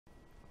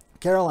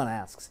Carolyn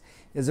asks,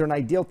 is there an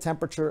ideal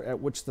temperature at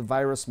which the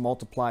virus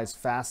multiplies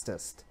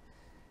fastest?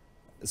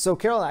 So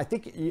Carolyn, I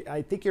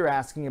think you're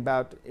asking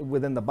about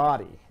within the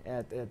body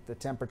at the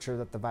temperature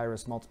that the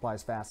virus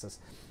multiplies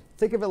fastest.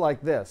 Think of it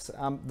like this.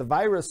 The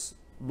virus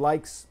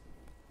likes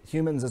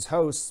humans as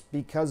hosts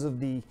because of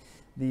the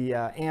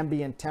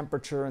ambient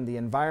temperature and the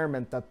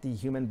environment that the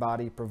human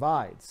body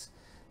provides.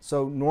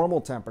 So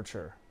normal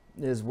temperature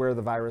is where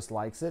the virus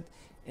likes it,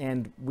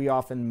 and we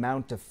often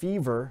mount a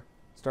fever,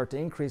 start to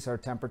increase our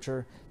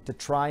temperature to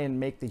try and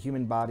make the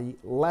human body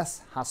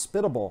less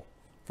hospitable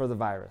for the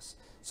virus.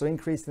 So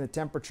increasing the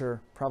temperature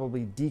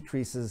probably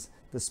decreases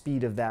the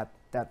speed of that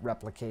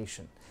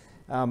replication.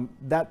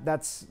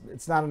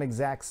 It's not an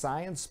exact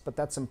science, but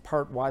that's in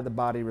part why the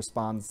body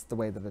responds the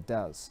way that it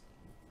does.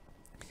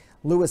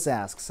 Lewis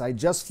asks, I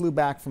just flew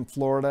back from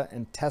Florida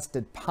and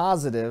tested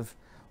positive.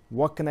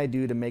 What can I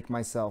do to make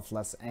myself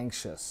less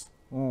anxious?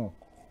 Well,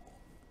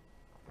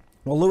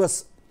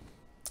 Lewis,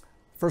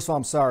 first of all,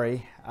 I'm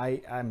sorry.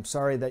 I'm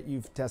sorry that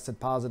you've tested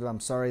positive.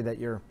 I'm sorry that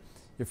you're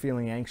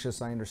feeling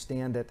anxious. I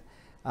understand it.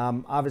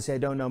 Obviously, I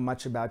don't know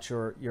much about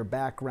your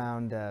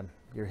background,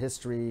 your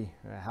history,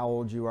 how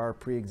old you are,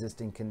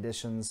 pre-existing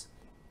conditions.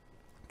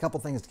 A couple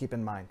things to keep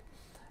in mind.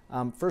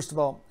 First of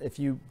all, if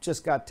you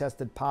just got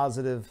tested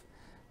positive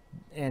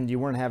and you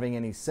weren't having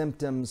any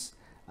symptoms,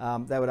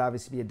 that would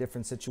obviously be a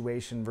different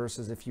situation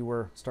versus if you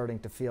were starting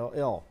to feel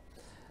ill.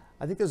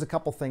 I think there's a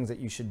couple things that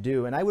you should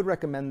do, and I would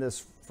recommend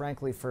this,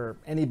 frankly, for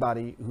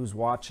anybody who's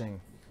watching,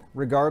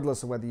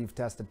 regardless of whether you've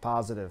tested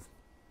positive.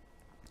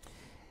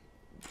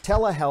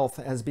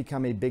 Telehealth has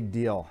become a big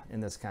deal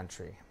in this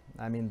country.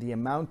 I mean, the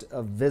amount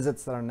of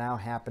visits that are now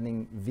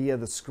happening via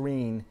the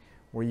screen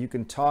where you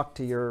can talk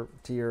to your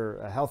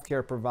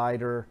healthcare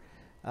provider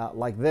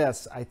like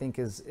this, I think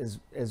is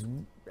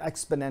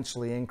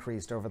exponentially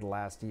increased over the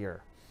last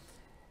year.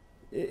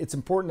 It's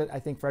important, I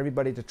think, for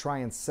everybody to try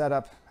and set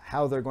up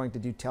how they're going to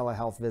do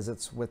telehealth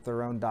visits with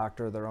their own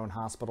doctor, their own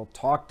hospital.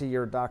 Talk to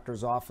your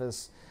doctor's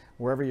office,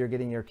 wherever you're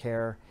getting your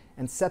care,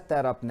 and set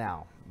that up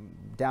now.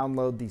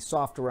 Download the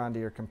software onto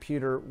your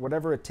computer,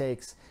 whatever it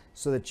takes,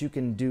 so that you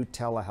can do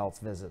telehealth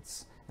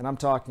visits. And I'm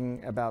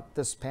talking about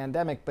this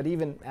pandemic, but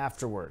even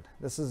afterward.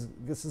 This is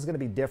going to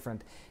be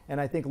different.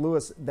 And I think,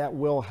 Lewis, that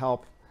will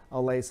help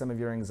allay some of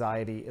your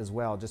anxiety as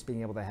well, just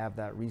being able to have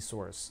that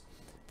resource.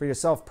 For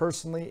yourself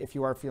personally, if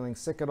you are feeling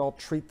sick at all,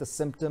 treat the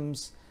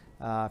symptoms.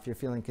 If you're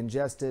feeling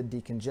congested,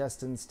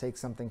 decongestants, take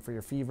something for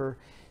your fever.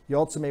 You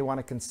also may want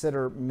to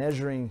consider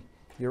measuring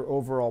your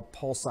overall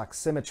pulse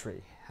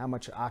oximetry, how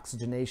much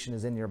oxygenation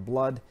is in your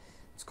blood.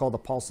 It's called a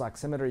pulse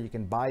oximeter. You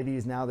can buy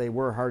these now. They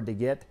were hard to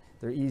get.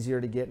 They're easier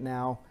to get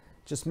now.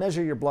 Just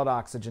measure your blood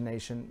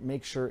oxygenation.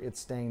 Make sure it's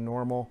staying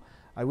normal.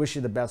 I wish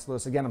you the best,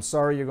 Lewis. Again, I'm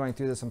sorry you're going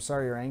through this. I'm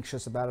sorry you're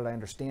anxious about it. I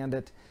understand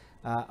it.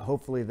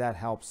 Hopefully that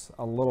helps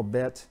a little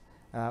bit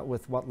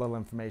with what little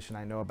information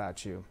I know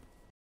about you.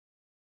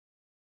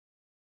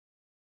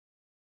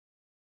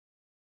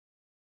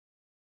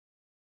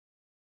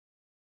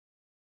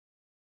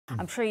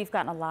 I'm sure you've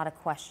gotten a lot of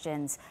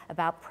questions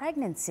about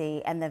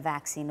pregnancy and the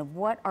vaccine.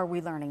 What are we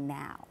learning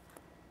now?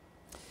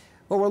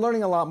 Well, we're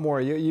learning a lot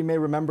more. You may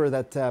remember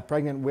that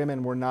pregnant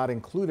women were not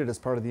included as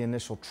part of the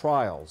initial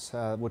trials,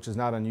 which is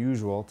not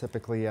unusual.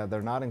 Typically,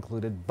 they're not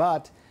included,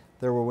 but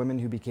there were women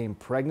who became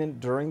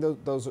pregnant during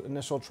those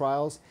initial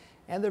trials.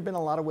 And there have been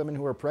a lot of women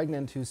who are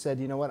pregnant who said,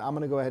 you know what, I'm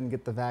going to go ahead and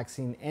get the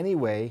vaccine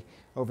anyway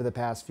over the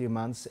past few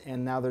months.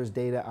 And now there's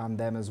data on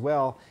them as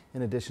well,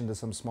 in addition to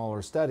some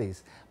smaller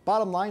studies.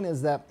 Bottom line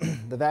is that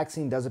the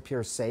vaccine does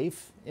appear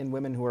safe in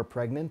women who are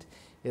pregnant.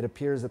 It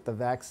appears that the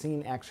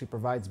vaccine actually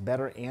provides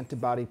better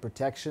antibody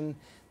protection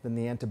than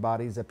the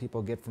antibodies that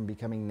people get from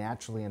becoming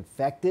naturally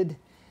infected.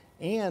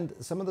 And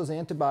some of those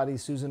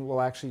antibodies, Susan,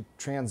 will actually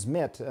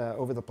transmit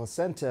over the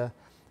placenta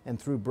and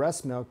through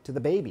breast milk to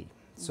the baby.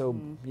 So,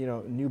 you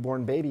know,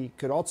 newborn baby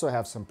could also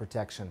have some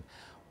protection.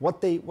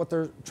 What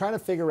they're trying to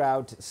figure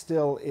out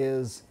still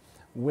is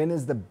when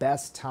is the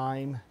best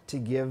time to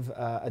give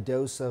a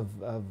dose of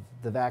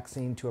the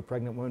vaccine to a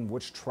pregnant woman?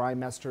 Which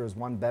trimester is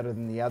one better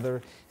than the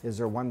other? Is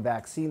there one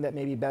vaccine that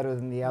may be better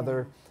than the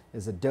other?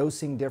 Is the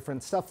dosing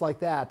different? Stuff like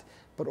that.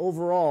 But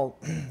overall,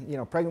 you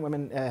know, pregnant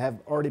women have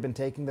already been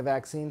taking the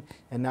vaccine,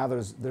 and now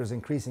there's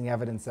increasing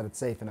evidence that it's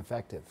safe and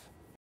effective.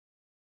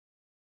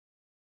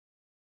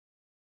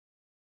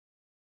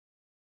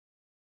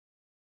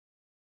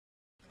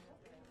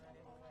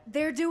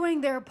 They're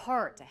doing their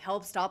part to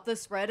help stop the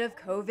spread of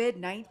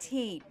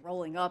COVID-19,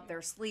 rolling up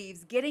their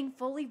sleeves, getting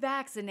fully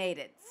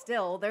vaccinated.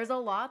 Still, there's a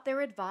lot they're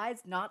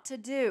advised not to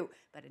do,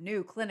 but a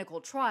new clinical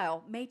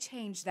trial may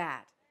change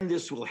that.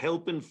 This will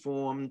help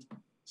inform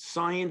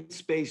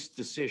science-based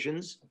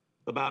decisions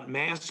about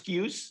mask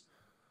use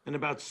and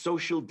about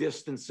social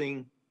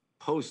distancing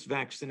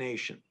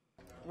post-vaccination.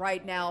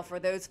 Right now, for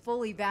those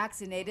fully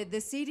vaccinated, the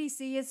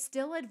CDC is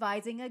still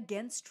advising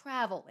against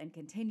travel and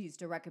continues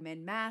to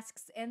recommend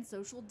masks and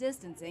social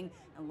distancing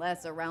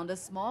unless around a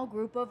small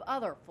group of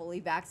other fully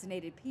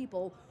vaccinated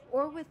people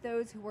or with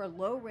those who are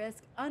low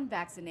risk,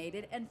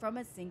 unvaccinated, and from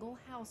a single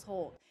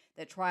household.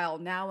 The trial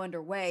now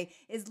underway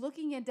is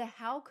looking into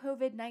how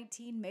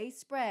COVID-19 may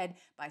spread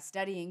by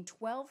studying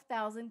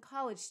 12,000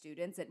 college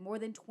students at more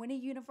than 20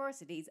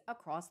 universities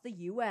across the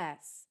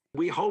U.S.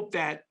 We hope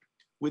that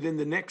within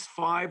the next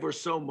 5 or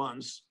so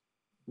months,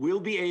 we'll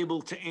be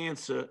able to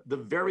answer the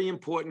very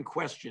important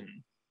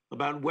question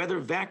about whether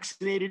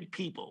vaccinated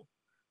people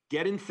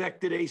get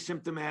infected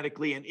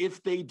asymptomatically, and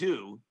if they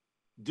do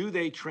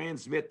they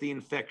transmit the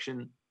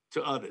infection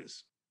to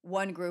others?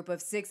 One group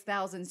of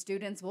 6,000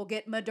 students will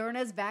get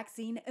Moderna's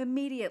vaccine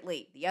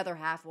immediately. The other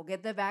half will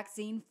get the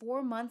vaccine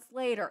 4 months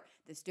later.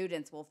 The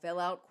students will fill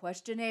out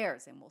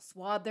questionnaires and will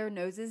swab their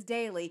noses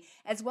daily,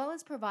 as well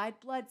as provide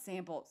blood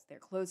samples. Their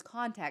close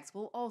contacts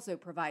will also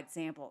provide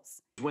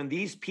samples. When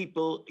these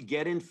people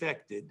get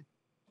infected,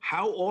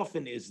 how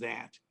often is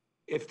that?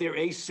 If they're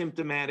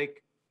asymptomatic,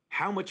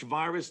 how much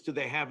virus do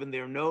they have in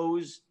their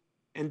nose?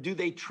 And do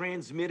they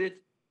transmit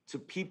it to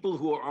people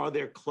who are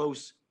their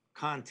close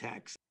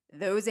contacts?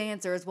 Those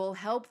answers will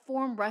help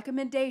form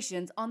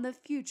recommendations on the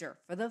future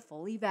for the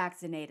fully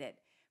vaccinated.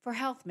 For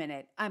Health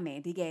Minute, I'm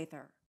Andy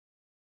Gaither.